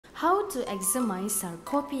How to examine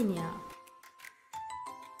sarcopenia.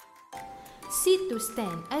 Sit to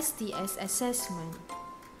stand STS assessment.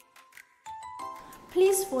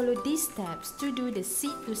 Please follow these steps to do the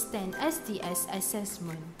sit to stand STS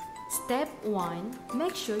assessment. Step 1.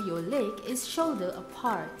 Make sure your leg is shoulder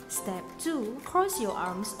apart. Step 2. Cross your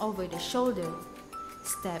arms over the shoulder.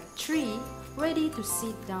 Step 3. Ready to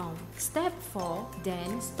sit down. Step 4.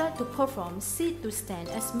 Then start to perform sit to stand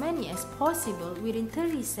as many as possible within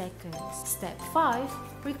 30 seconds. Step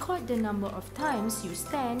 5. Record the number of times you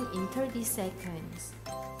stand in 30 seconds.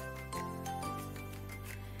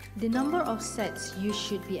 The number of sets you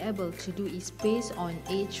should be able to do is based on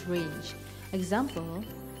age range. Example,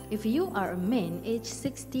 if you are a man aged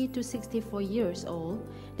 60 to 64 years old,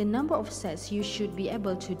 the number of sets you should be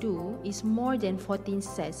able to do is more than 14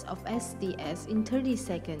 sets of STS in 30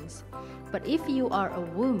 seconds. But if you are a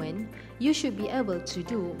woman, you should be able to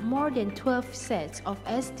do more than 12 sets of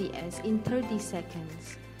STS in 30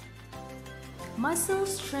 seconds. Muscle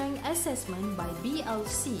Strength Assessment by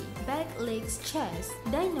BLC, Back, Legs, Chest,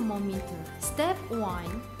 Dynamometer. Step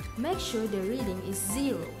 1. Make sure the reading is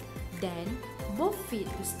 0. Then, both feet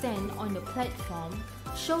to stand on the platform,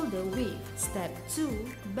 shoulder width. Step 2.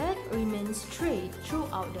 Back remains straight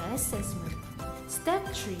throughout the assessment. Step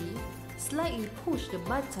 3. Slightly push the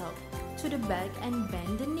buttock to the back and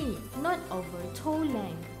bend the knee, not over toe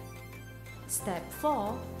length. Step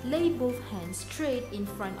 4. Lay both hands straight in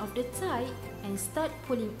front of the thigh and start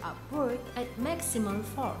pulling upward at maximum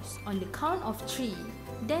force. On the count of 3,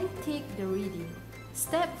 then take the reading.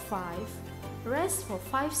 Step 5. Rest for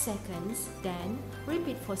 5 seconds, then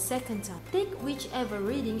repeat for second time. Take whichever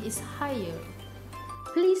reading is higher.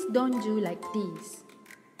 Please don't do like this.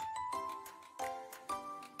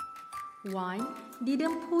 1.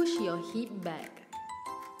 Didn't push your hip back.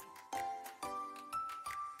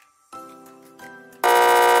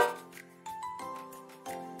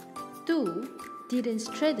 2. Didn't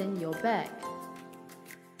straighten your back.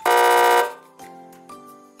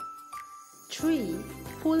 3.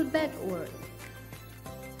 Pull backward.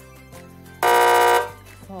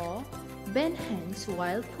 4. Bend hands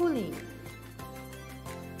while pulling.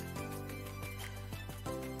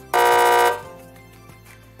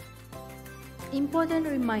 Important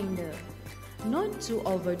reminder: not to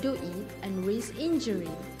overdo it and risk injury.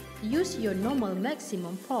 Use your normal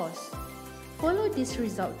maximum force. Follow this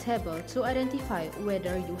result table to identify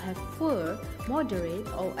whether you have poor, moderate,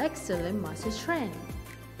 or excellent muscle strength.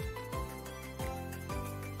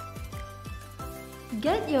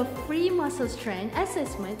 Get your free muscle strength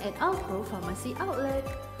assessment at our Pharmacy outlet.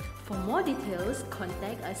 For more details,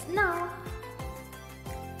 contact us now.